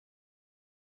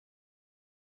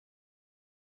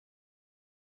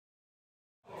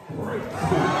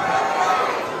breakthrough.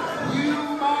 You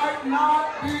might not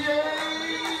be able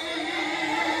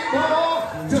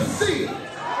to see it.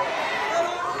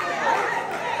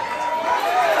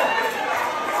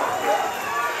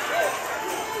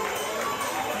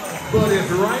 But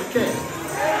it's right there.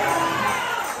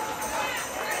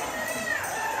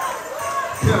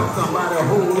 Tell somebody,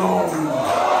 hold on.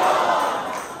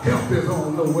 Help is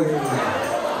on the way.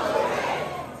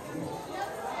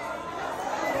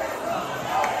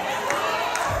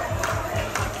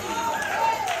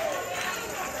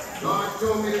 God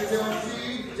told me to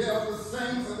tell the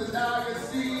saints of the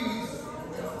dioceses,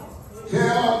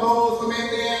 tell those from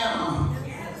Indiana,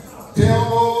 tell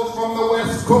those from the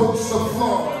west coast of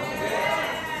Florida,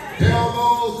 tell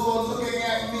those who are looking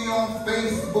at me on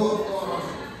Facebook or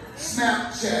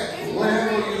Snapchat,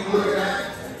 wherever you look at.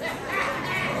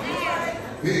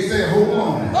 He said, hold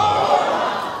on.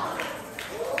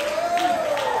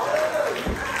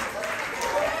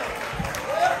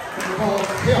 Because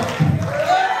help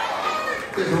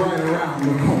is right around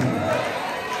the corner.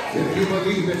 If you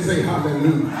believe it, say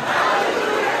hallelujah.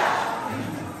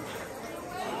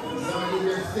 Some of you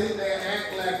can sit there and act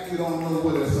like you don't know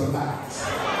what it's about.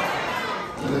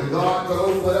 But if God could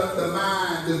open up the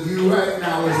mind of you right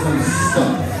now with some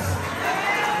stuff.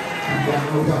 You got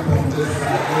no help on this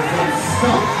side. There's some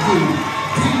stuff you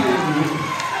deal with.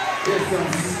 There's some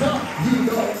stuff you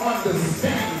don't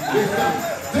understand. There's some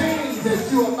things that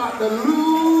you're about to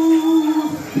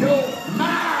lose your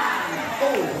mind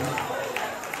over.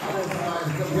 I want somebody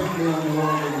to come help me on the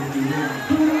wall with you.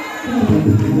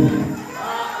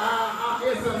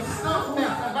 There's some stuff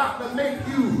that's about to make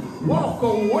you walk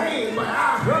away, but I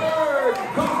heard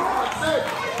God say,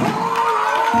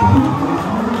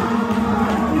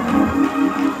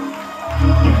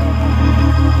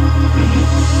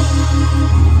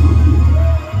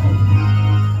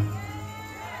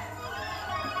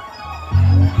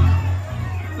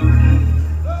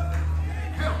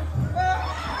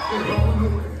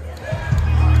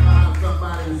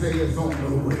 it's on the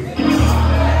way.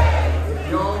 If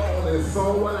y'all only saw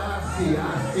what I see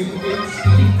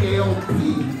H-E-L-P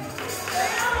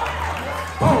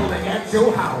falling at your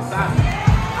house. I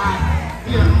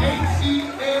hear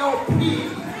H-E-L-P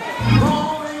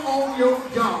falling on your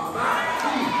job. I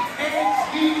see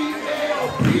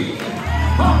H-E-L-P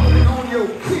falling on your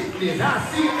kidneys. I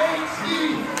see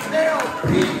H-E-L-P.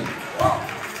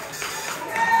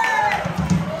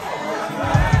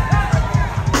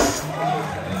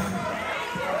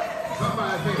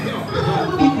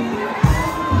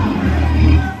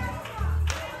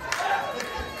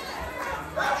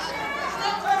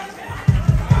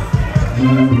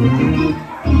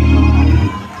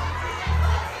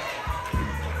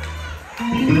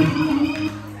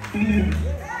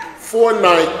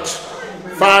 Four-night,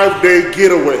 5-day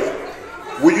getaway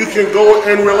where you can go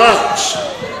and relax.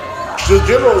 The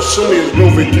General Assembly is no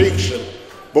vacation,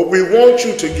 but we want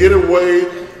you to get away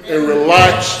and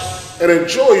relax and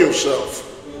enjoy yourself.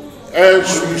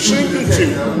 As we sing you to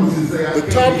the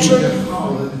Thompson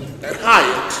and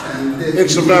Hyatt in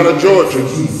Savannah, Georgia,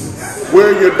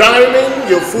 where your dining,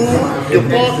 your food, your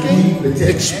parking,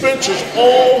 expenses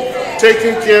all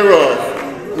taken care of.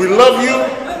 We love you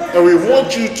and we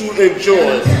want you to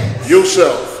enjoy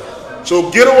yourself.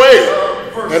 So get away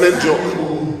and enjoy.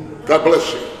 God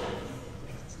bless you.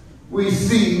 We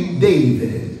see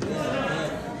David.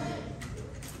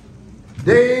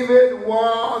 David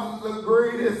was the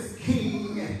greatest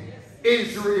king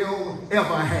Israel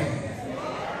ever had.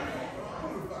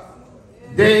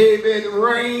 David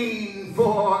reigned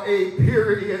for a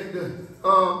period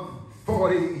of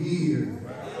 40 years.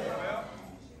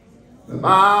 The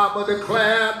Bible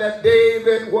declared that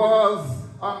David was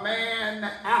a man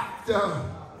after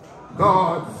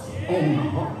God's own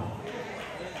heart.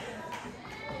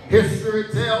 History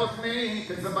tells me,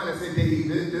 can somebody say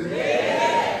David?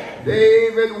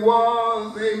 David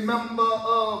was a member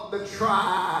of the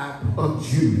tribe of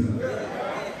Judah.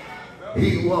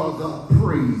 He was a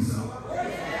praiser.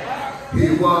 He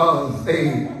was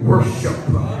a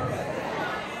worshiper.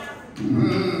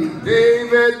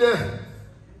 David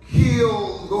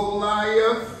killed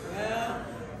Goliath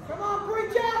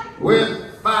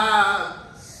with 5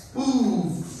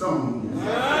 smooth stones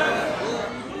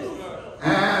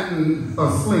and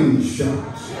a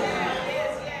slingshot.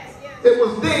 It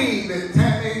was David,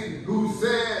 Tammy, who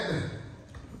said,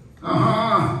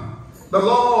 the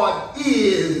Lord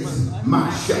is my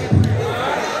shepherd,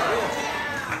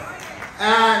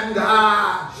 and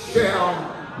I shall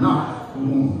not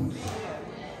want.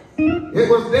 It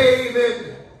was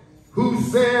David who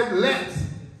said, let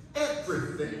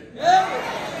everything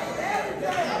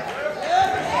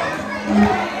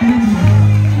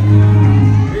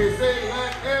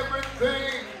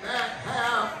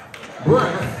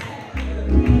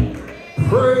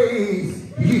praise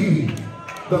ye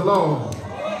the Lord.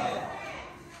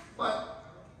 But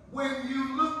when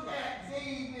you look at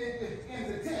David in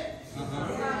the text,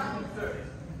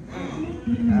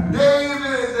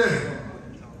 David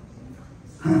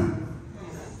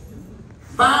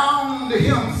found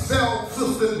himself,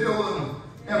 Sister Dillon,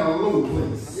 in a low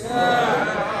place.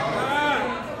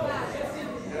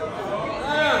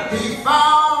 He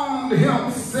found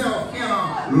himself in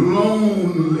a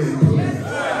lonely place.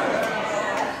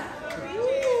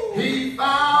 He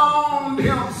found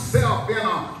himself in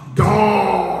a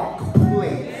dark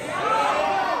place.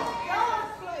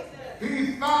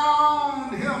 He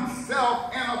found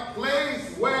himself in a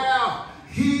place where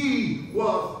he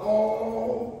was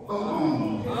all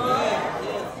alone.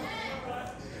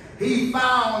 He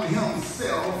found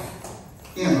himself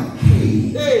in a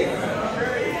cave.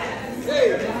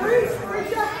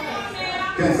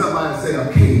 Can somebody say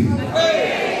a cave?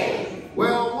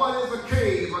 Well, what is a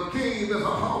cave? A cave is a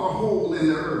hollow hole in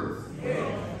the earth.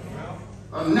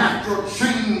 A natural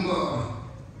chamber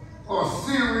or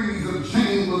series of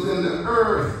chambers in the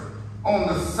earth on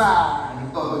the side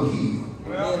of a hill.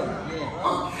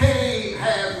 A cave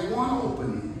has one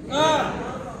opening. A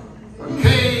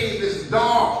cave is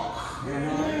dark,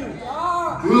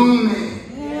 gloomy,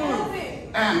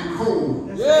 and cold.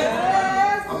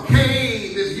 A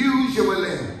cave is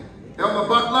usually, Elder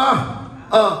Butler,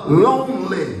 a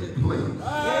lonely place.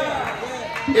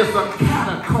 It's a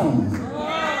catacomb.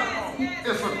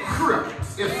 It's a crypt.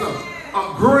 It's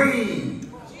a grave.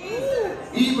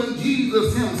 Even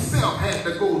Jesus himself had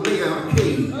to go lay in a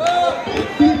cave.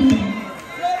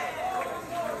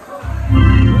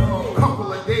 A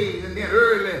couple of days, and then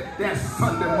early that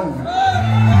Sunday morning,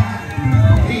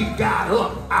 he got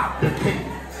up out the cave.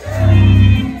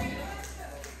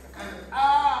 And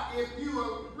if you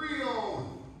are real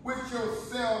with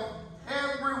yourself,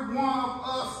 every one of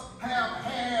us have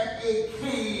had a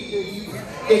cave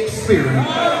experience.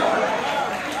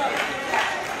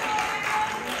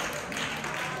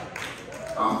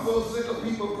 I'm so sick of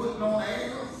people putting on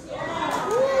airs.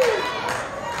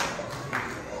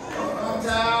 I'm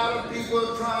tired of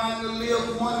people trying to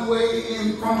live one way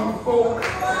in front of folk.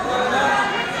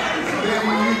 Then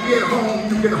when you get home,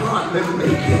 you can hardly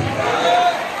make it.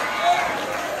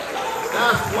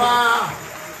 That's why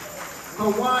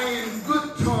Hawaiian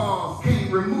guitars can't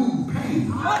remove pain.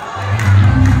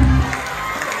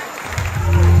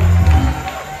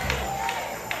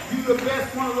 You're the best,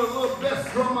 one of the little best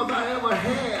drummers I ever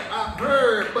had, I've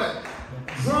heard, but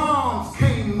drums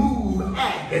can't move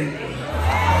agony. I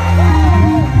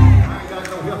ain't got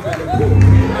no help in the book.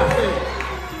 I said,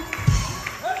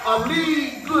 a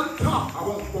lead guitar,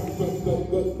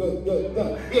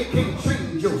 it can't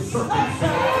change your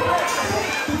circumstance.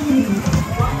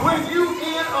 When you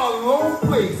in a low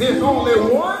place, there's only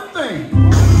one thing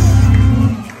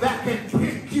that can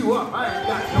pick you up. I ain't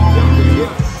got no help in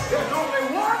here. There's only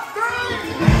one thing.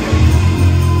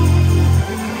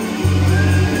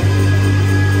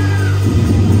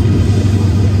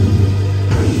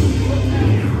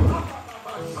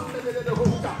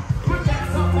 Look at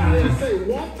somebody and say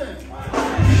one thing.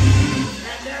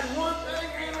 And that one thing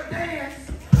ain't a dance.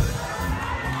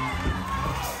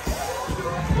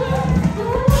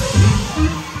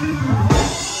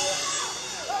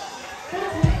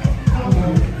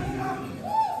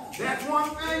 That one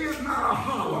thing is not a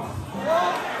holler.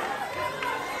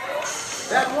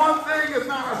 That one thing is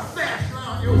not a sash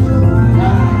around your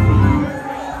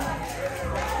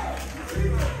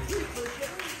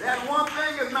That one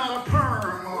thing is not a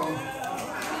perm or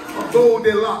a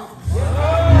Goldilocks.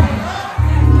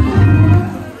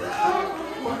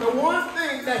 But the one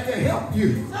thing that can help you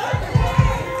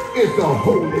is the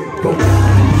Holy Ghost.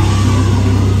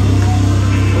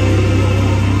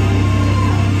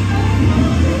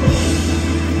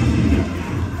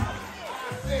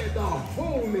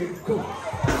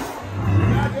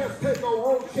 Take a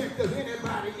road check. Does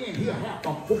anybody in here have a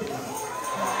book?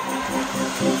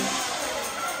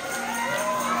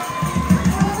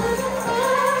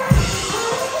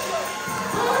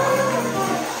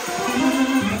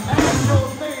 Ask your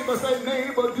neighbor, say,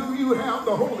 neighbor, do you have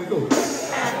the Holy Ghost?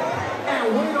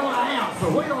 And wait on an answer.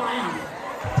 Wait on an answer.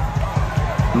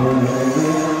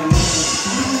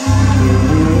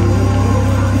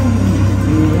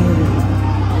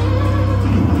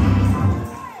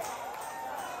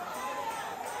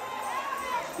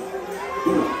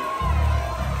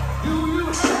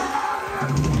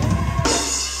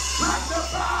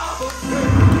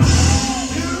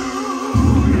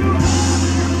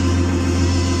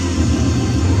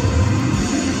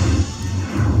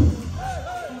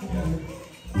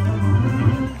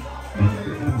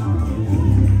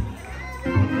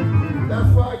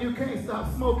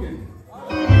 about smoking.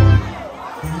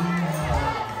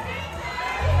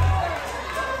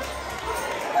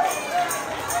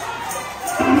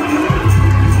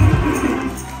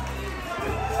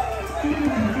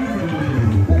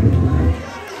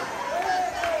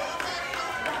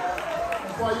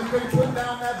 That's why you can't put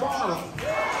down that bottle.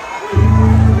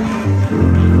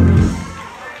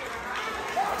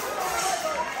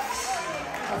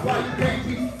 That's why you can't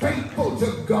be faithful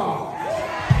to God.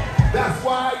 That's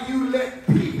why you let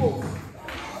people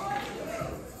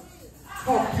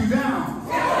talk you down.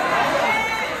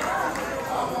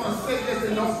 I want to say this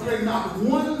and don't play not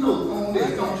one note on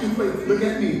this. Don't you play, look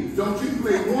at me. Don't you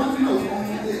play one note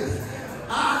on this.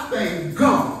 I thank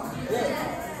God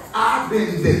I've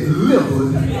been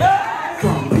delivered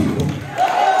from people.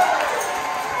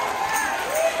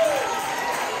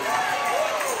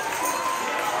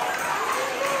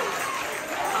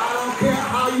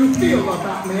 How you feel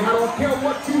about me. I don't care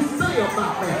what you say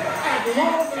about me. As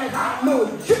long as I know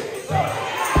Jesus.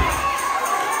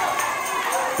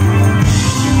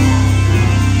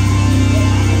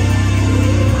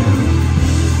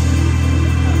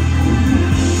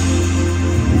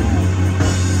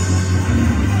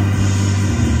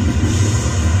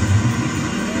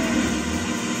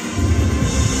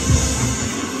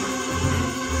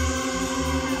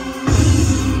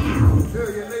 Tell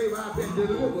your neighbor I've been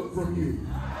delivered from you.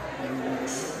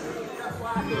 That's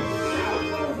why I can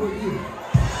shout over you.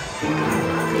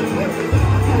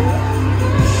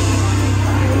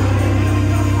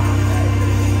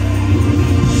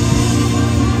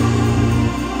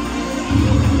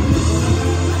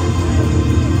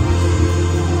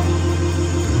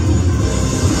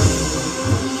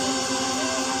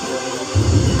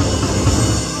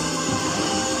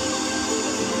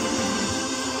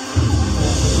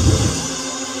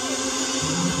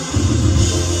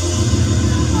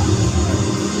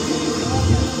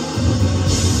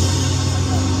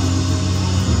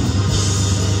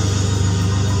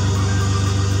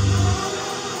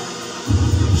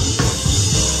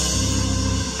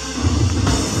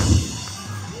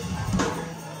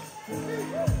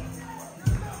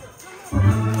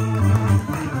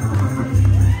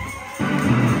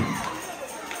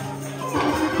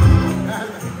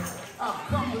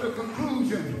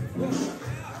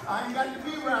 I ain't got to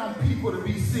be around people to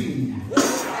be seen.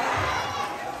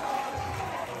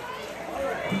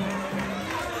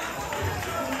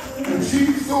 And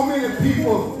see, so many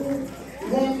people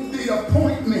want the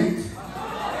appointment.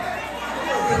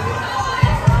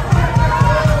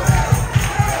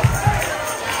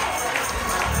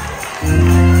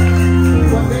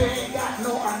 But they ain't got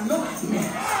no anointment.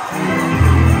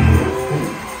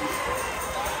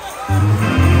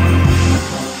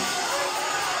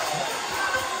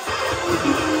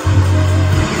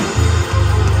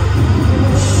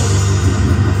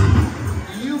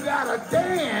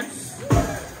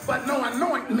 But no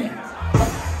anointment.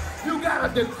 You got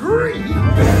a degree,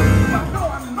 but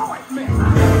no anointment.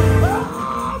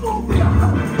 I won't be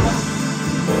anointed.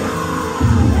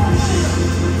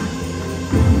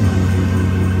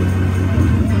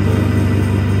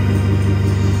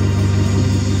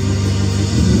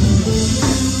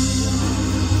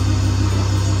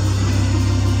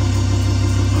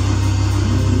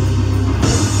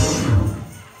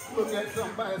 Look at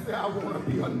somebody and say, I want to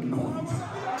be anointed.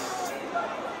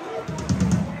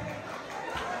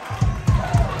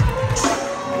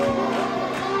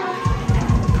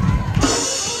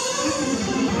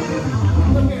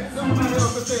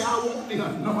 Say, I want the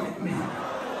anointment.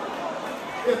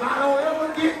 If I don't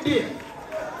ever get this,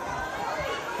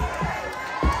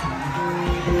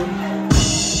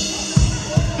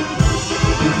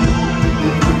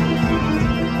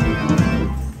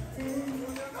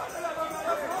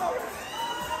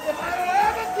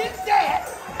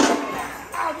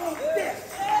 I want this.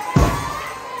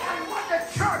 And what the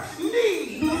church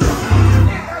needs is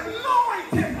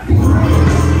anointed people.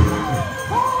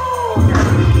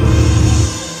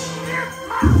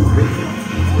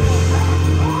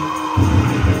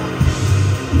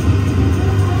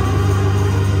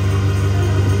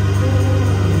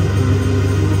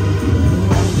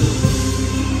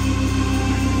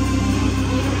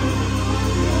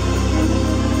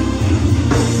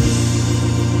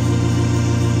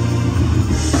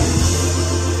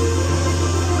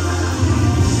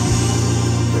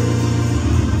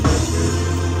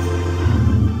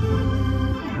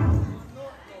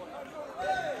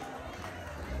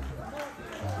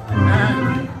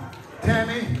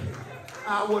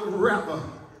 I would rather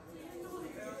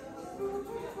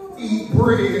eat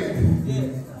bread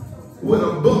with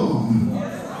a bum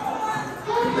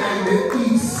than to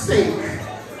eat steak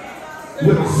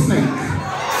with a snake.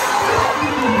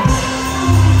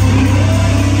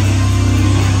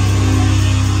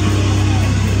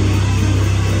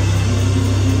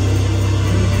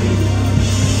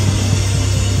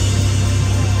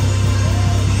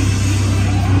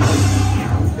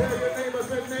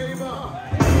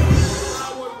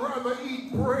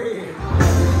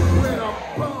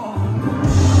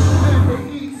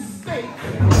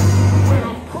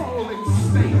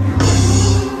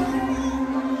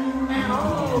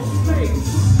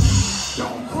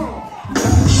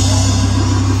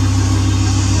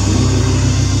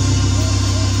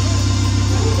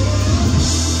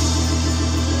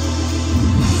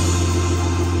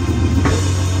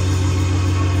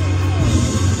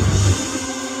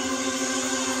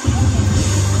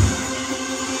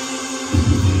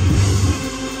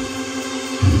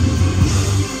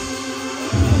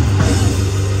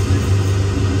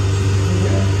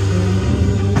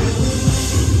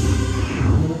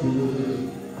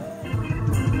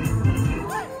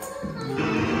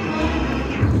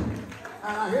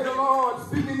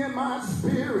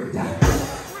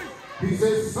 He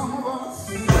says some of us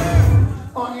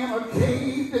are in a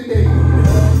cave today.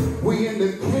 We in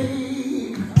the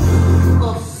cave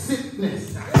of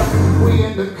sickness. We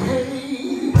in the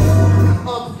cave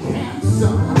of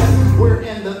cancer. We're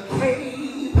in the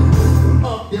cave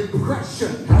of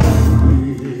depression.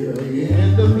 We're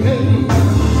in the cave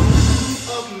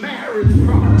of marriage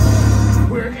problems.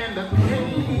 We're in the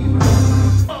cave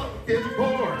of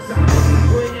divorce.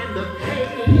 We're in the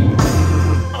cave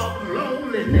of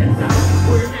loneliness.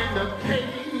 We're in the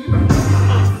cave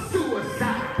of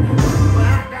suicide. But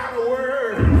I got a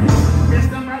word. And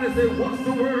somebody say, what's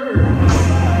the word?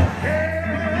 Hell.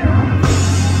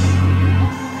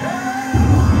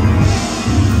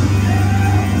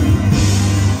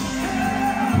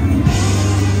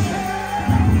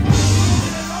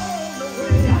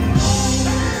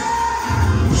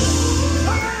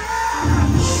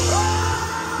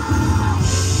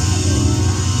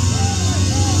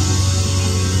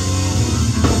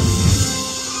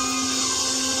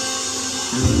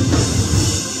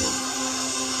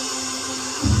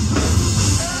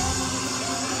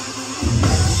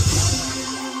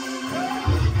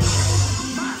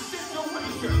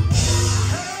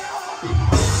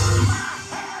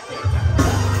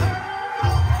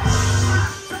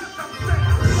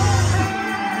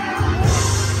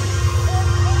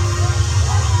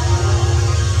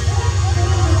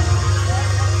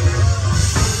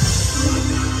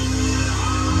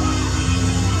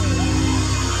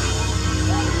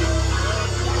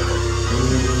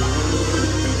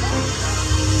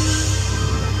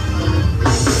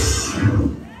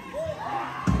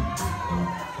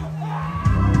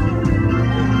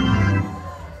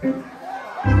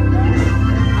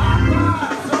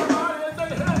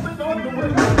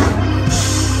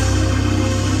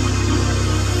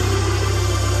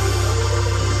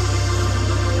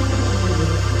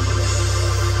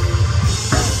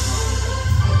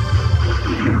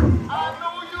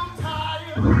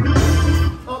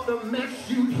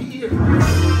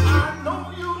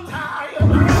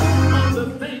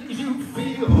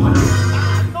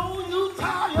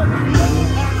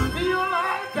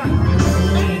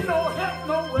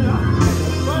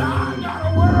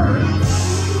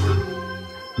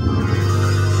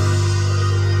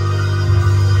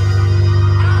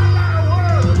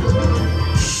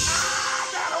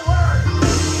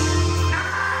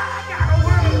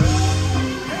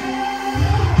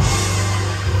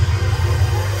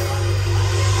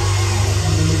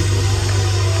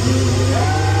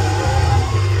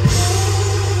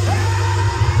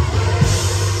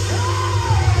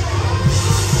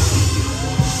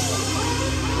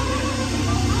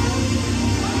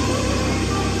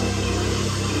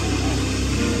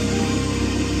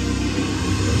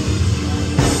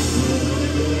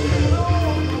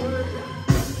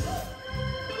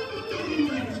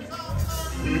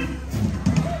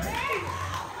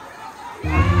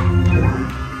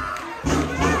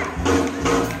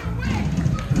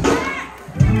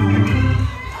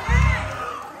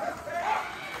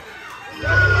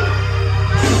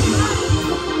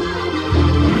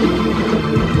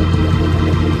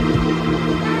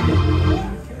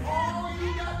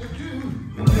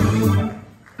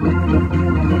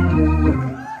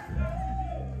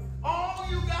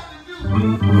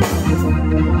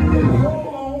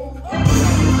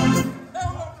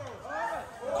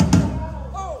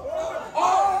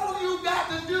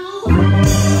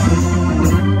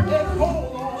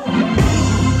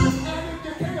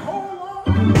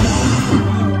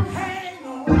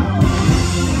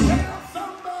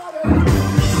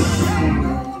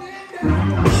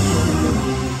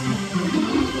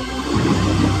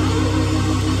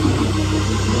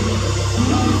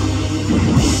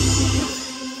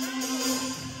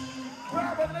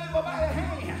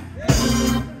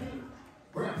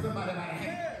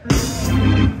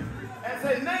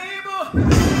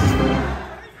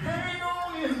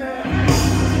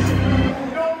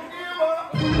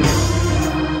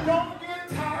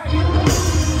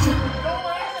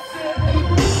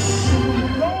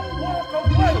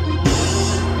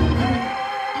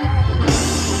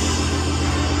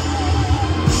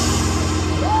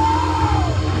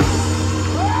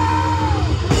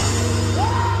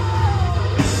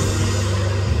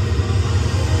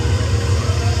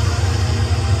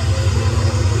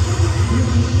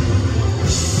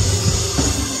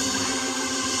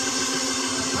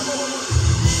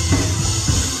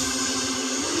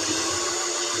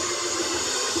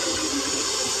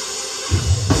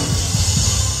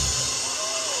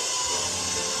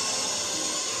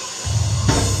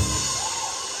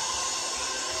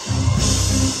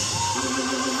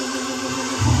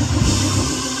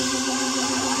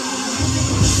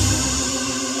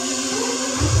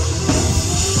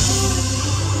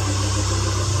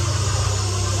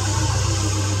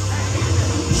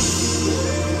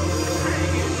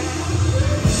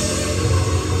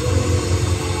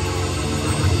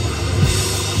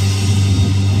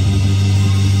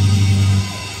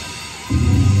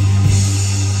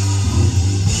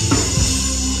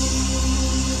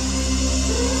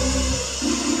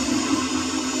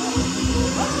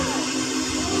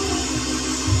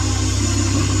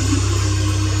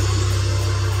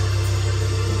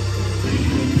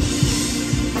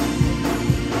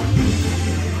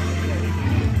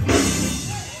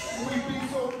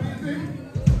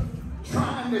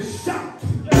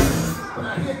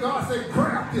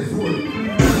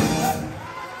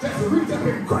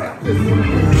 this word.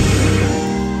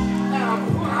 Now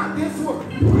apply this word.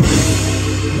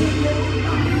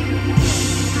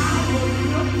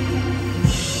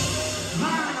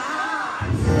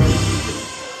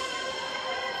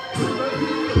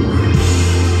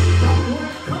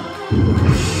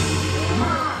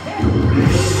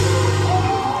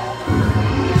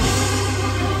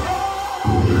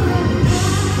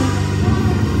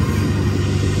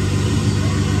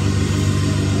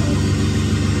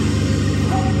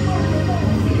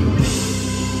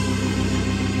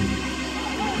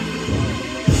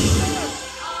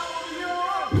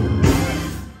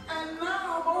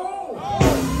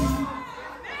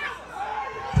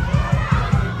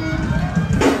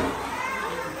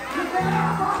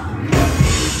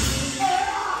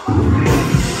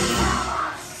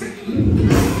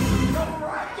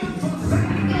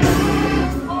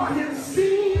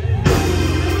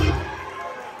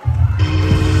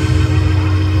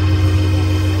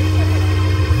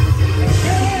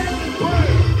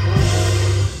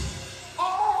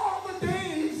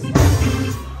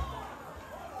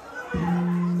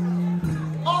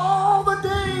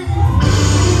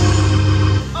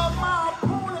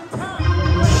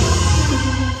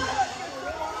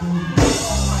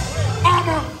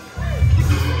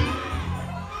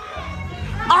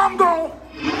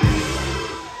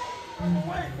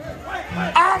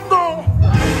 I'm going to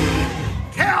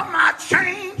tell my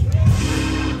change,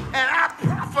 and I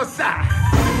prophesy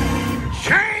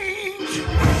change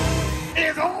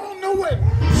is on the way.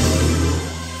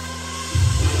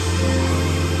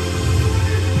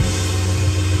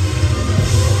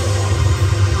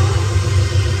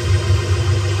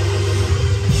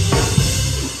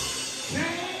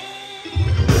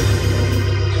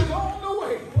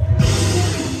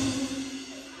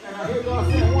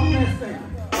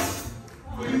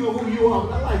 You know who you are,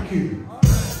 but I like you.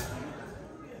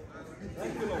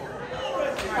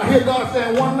 I hear God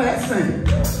saying one last thing.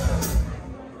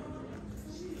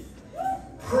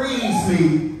 Praise me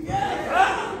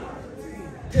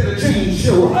till the change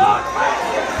show up.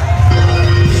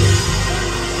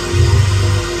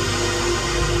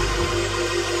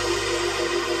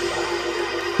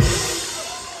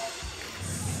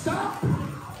 Stop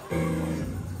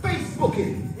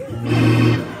Facebooking.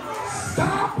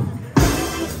 Stop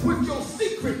with your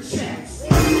secret chats.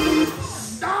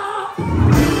 Stop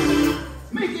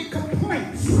making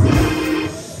complaints.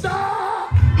 Stop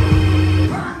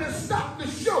trying to stop the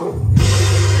show.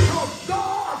 Because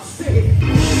God said,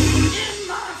 in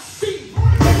my seat,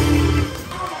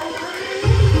 I'm already.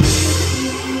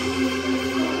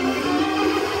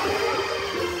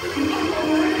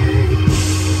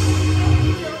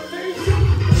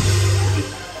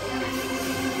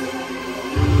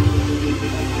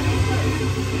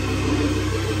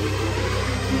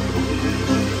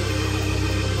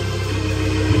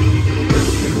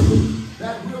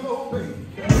 That will obey.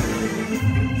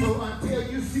 So until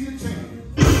you see a change,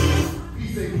 he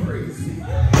said, praise me.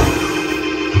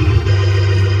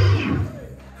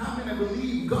 How many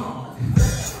believe God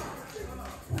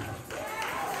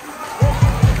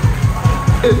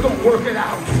is going to work it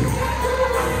out?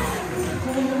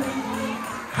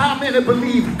 How many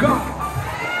believe God?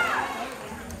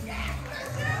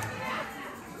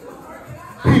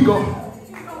 He going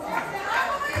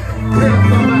tell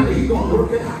somebody he going to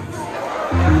work it out.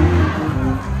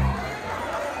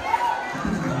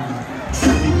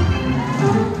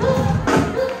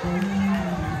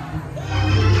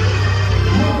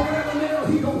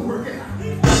 He gonna work it out.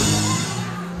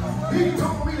 He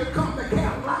told me to come to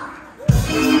Carolina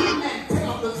and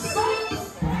tell the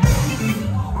saints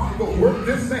I'm gonna work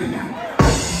this thing out.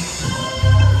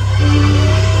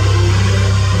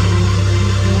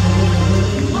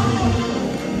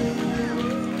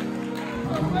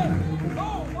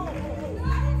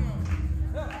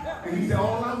 And he said,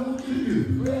 all I want you to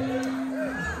do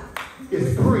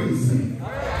is praise me.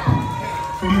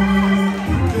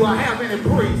 Do I have any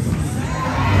praises?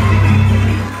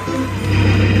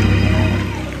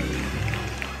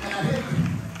 And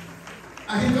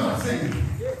I hear God saying,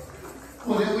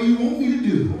 whatever you want me to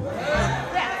do.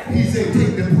 He said,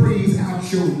 take the praise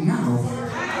out your mouth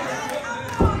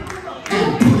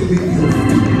and put it in your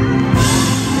feet.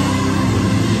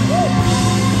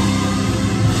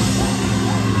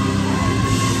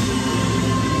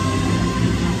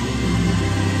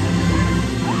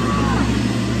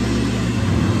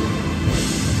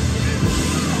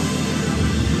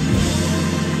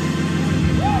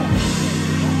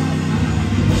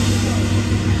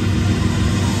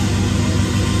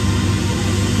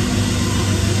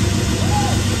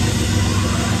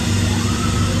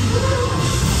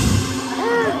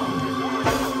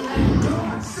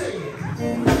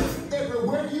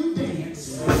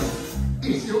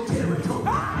 kiss your tail.